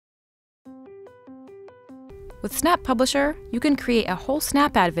With Snap Publisher, you can create a whole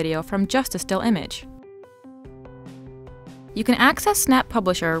Snap ad video from just a still image. You can access Snap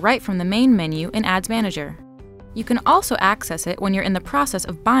Publisher right from the main menu in Ads Manager. You can also access it when you're in the process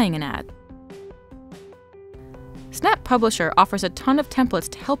of buying an ad. Snap Publisher offers a ton of templates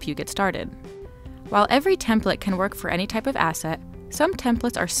to help you get started. While every template can work for any type of asset, some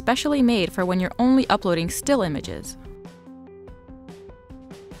templates are specially made for when you're only uploading still images.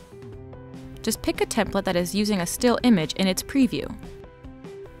 Just pick a template that is using a still image in its preview.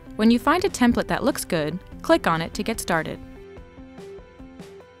 When you find a template that looks good, click on it to get started.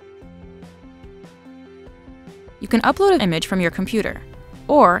 You can upload an image from your computer,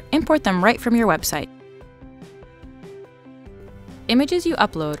 or import them right from your website. Images you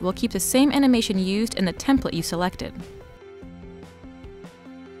upload will keep the same animation used in the template you selected.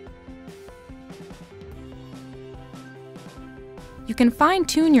 You can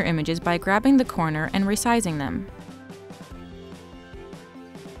fine-tune your images by grabbing the corner and resizing them.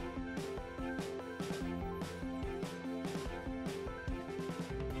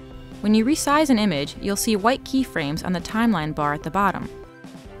 When you resize an image, you'll see white keyframes on the timeline bar at the bottom.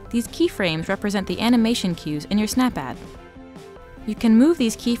 These keyframes represent the animation cues in your Snap ad. You can move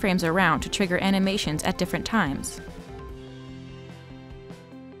these keyframes around to trigger animations at different times.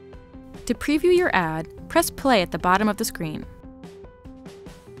 To preview your ad, press play at the bottom of the screen.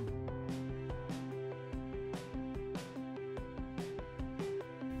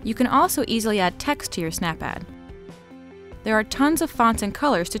 You can also easily add text to your Snap ad. There are tons of fonts and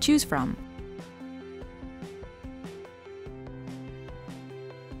colors to choose from.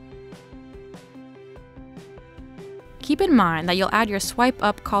 Keep in mind that you'll add your swipe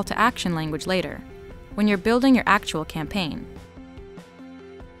up call to action language later, when you're building your actual campaign.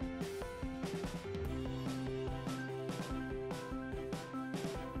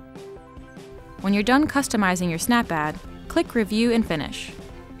 When you're done customizing your Snap ad, click Review and Finish.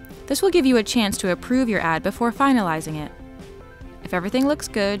 This will give you a chance to approve your ad before finalizing it. If everything looks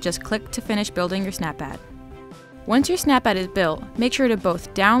good, just click to finish building your Snap ad. Once your Snap ad is built, make sure to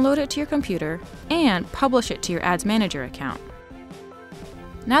both download it to your computer and publish it to your Ads Manager account.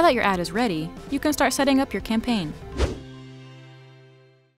 Now that your ad is ready, you can start setting up your campaign.